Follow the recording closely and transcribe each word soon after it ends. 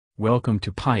Welcome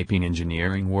to Piping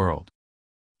Engineering World.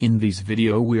 In this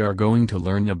video we are going to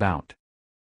learn about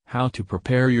how to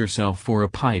prepare yourself for a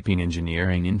piping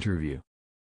engineering interview.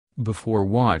 Before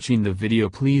watching the video,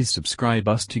 please subscribe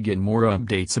us to get more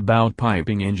updates about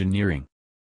piping engineering.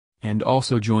 And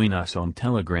also join us on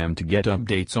Telegram to get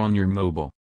updates on your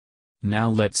mobile. Now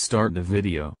let's start the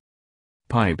video.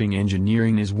 Piping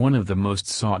engineering is one of the most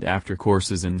sought-after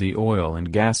courses in the oil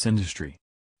and gas industry.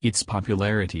 Its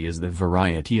popularity is the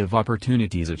variety of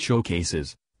opportunities it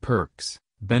showcases, perks,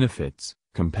 benefits,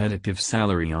 competitive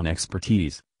salary on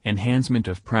expertise, enhancement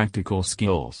of practical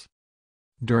skills.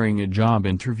 During a job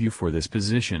interview for this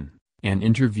position, an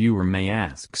interviewer may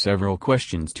ask several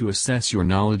questions to assess your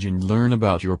knowledge and learn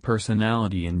about your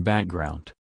personality and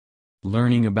background.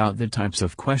 Learning about the types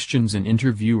of questions an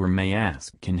interviewer may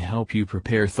ask can help you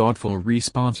prepare thoughtful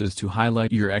responses to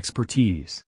highlight your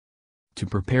expertise. To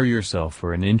prepare yourself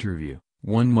for an interview,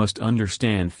 one must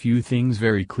understand few things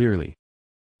very clearly.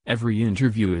 Every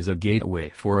interview is a gateway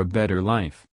for a better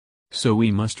life. So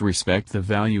we must respect the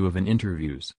value of an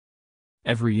interviews.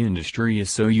 Every industry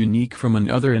is so unique from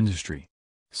another industry.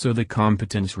 So the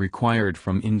competence required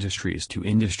from industries to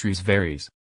industries varies.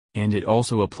 And it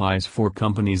also applies for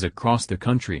companies across the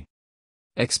country.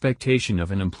 Expectation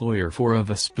of an employer for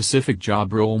a specific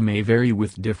job role may vary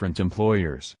with different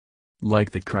employers.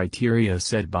 Like the criteria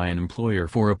set by an employer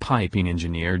for a piping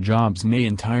engineer jobs may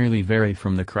entirely vary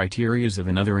from the criterias of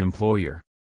another employer.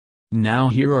 Now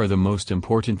here are the most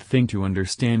important thing to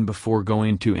understand before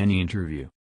going to any interview.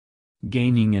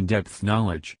 Gaining in-depth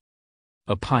knowledge.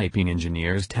 A piping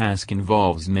engineer's task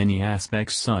involves many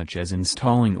aspects such as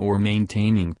installing or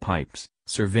maintaining pipes,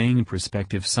 surveying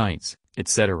prospective sites,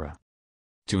 etc.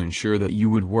 To ensure that you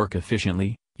would work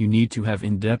efficiently, you need to have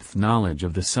in-depth knowledge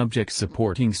of the subject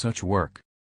supporting such work.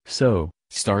 So,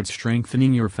 start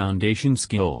strengthening your foundation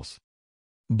skills.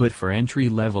 But for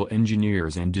entry-level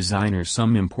engineers and designers,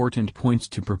 some important points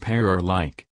to prepare are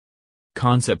like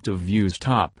concept of views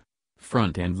top,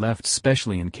 front and left,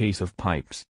 especially in case of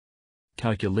pipes.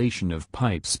 Calculation of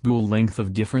pipe spool length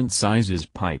of different sizes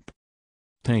pipe.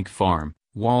 Tank farm,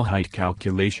 wall height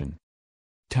calculation.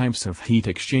 Types of heat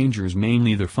exchangers,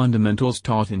 mainly the fundamentals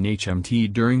taught in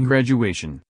HMT during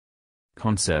graduation.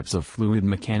 Concepts of fluid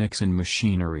mechanics and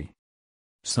machinery.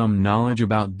 Some knowledge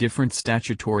about different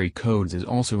statutory codes is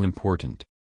also important.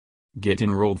 Get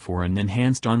enrolled for an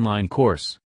enhanced online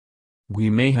course. We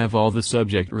may have all the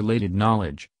subject-related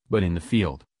knowledge, but in the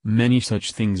field, many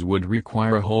such things would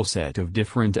require a whole set of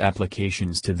different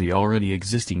applications to the already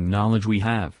existing knowledge we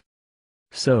have.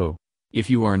 So, if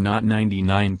you are not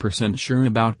 99% sure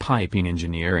about piping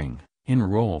engineering,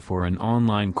 enroll for an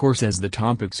online course as the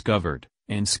topics covered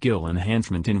and skill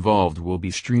enhancement involved will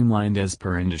be streamlined as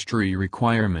per industry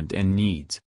requirement and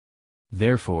needs.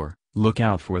 Therefore, look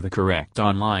out for the correct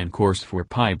online course for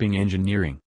piping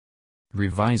engineering.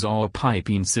 Revise all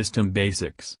piping system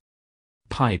basics.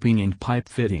 Piping and pipe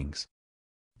fittings.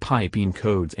 Piping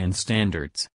codes and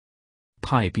standards.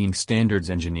 Piping standards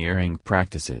engineering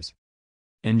practices.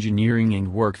 Engineering and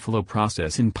workflow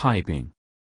process in piping.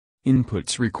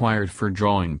 Inputs required for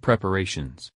drawing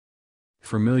preparations.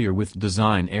 Familiar with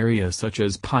design areas such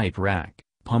as pipe rack,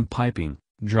 pump piping,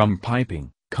 drum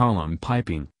piping, column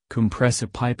piping, compressor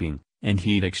piping, and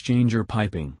heat exchanger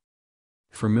piping.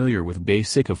 Familiar with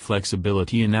basic of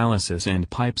flexibility analysis and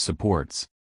pipe supports.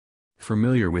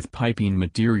 Familiar with piping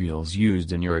materials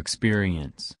used in your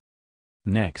experience.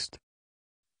 Next.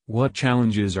 What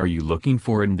challenges are you looking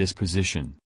for in this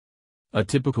position? A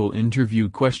typical interview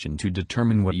question to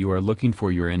determine what you are looking for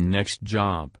your next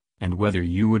job, and whether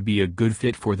you would be a good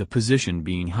fit for the position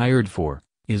being hired for,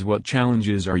 is what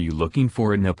challenges are you looking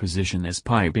for in a position as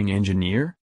piping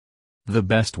engineer? The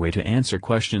best way to answer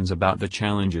questions about the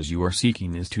challenges you are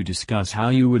seeking is to discuss how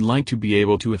you would like to be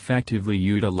able to effectively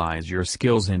utilize your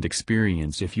skills and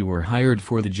experience if you were hired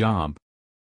for the job.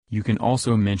 You can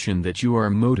also mention that you are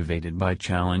motivated by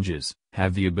challenges,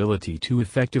 have the ability to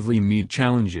effectively meet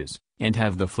challenges, and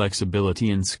have the flexibility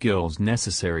and skills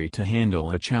necessary to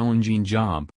handle a challenging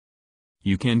job.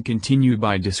 You can continue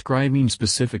by describing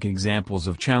specific examples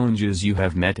of challenges you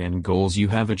have met and goals you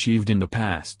have achieved in the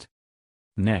past.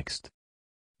 Next.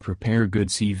 Prepare good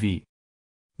CV.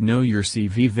 Know your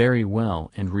CV very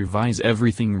well and revise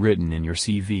everything written in your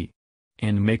CV.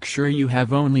 And make sure you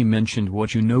have only mentioned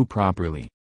what you know properly.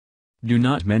 Do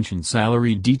not mention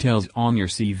salary details on your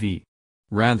CV.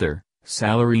 Rather,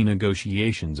 salary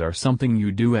negotiations are something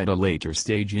you do at a later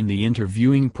stage in the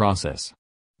interviewing process.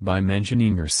 By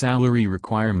mentioning your salary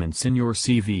requirements in your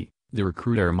CV, the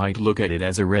recruiter might look at it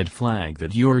as a red flag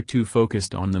that you're too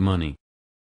focused on the money.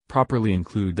 Properly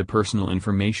include the personal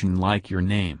information like your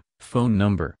name, Phone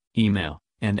number, email,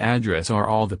 and address are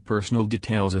all the personal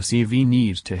details a CV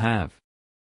needs to have.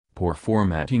 Poor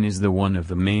formatting is one of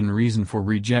the main reasons for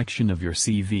rejection of your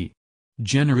CV.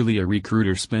 Generally, a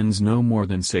recruiter spends no more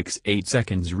than 6-8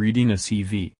 seconds reading a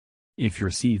CV. If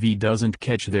your CV doesn't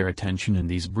catch their attention in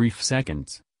these brief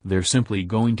seconds, they're simply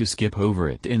going to skip over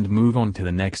it and move on to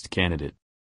the next candidate.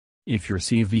 If your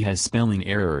CV has spelling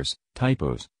errors,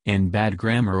 typos, and bad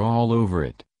grammar all over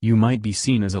it, you might be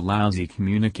seen as a lousy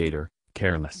communicator,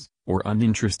 careless, or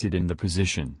uninterested in the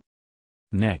position.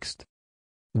 Next.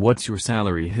 What's your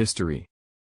salary history?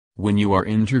 When you are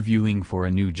interviewing for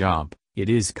a new job, it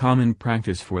is common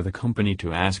practice for the company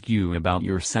to ask you about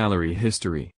your salary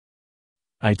history.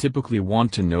 I typically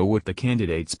want to know what the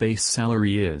candidate's base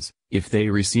salary is, if they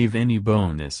receive any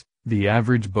bonus, the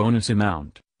average bonus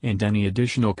amount, and any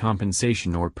additional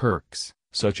compensation or perks,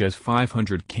 such as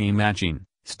 $500K matching,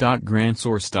 stock grants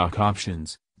or stock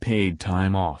options, paid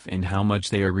time off, and how much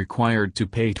they are required to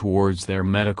pay towards their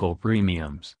medical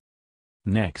premiums.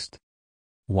 Next.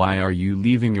 Why are you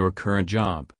leaving your current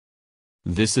job?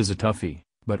 This is a toughie,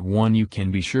 but one you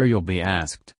can be sure you'll be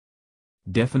asked.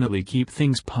 Definitely keep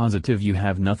things positive. You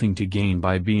have nothing to gain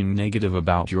by being negative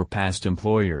about your past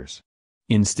employers.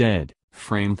 Instead,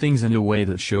 frame things in a way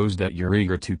that shows that you're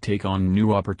eager to take on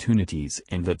new opportunities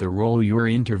and that the role you're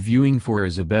interviewing for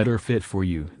is a better fit for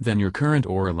you than your current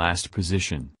or last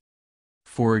position.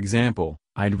 For example,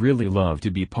 I'd really love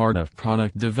to be part of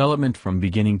product development from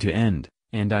beginning to end,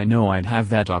 and I know I'd have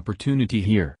that opportunity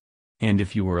here. And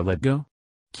if you were let go?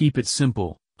 Keep it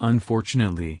simple.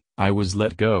 Unfortunately, I was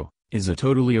let go, is a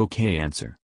totally okay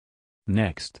answer.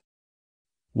 Next.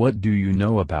 What do you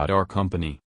know about our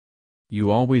company? You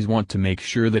always want to make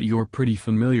sure that you're pretty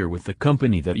familiar with the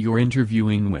company that you're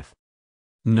interviewing with.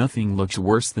 Nothing looks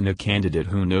worse than a candidate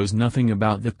who knows nothing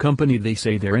about the company they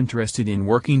say they're interested in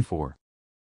working for.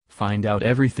 Find out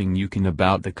everything you can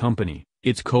about the company,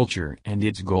 its culture and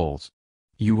its goals.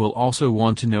 You will also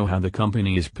want to know how the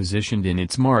company is positioned in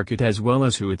its market as well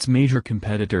as who its major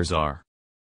competitors are.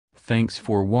 Thanks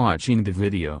for watching the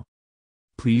video.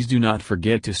 Please do not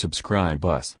forget to subscribe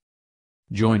us.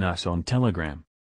 Join us on Telegram.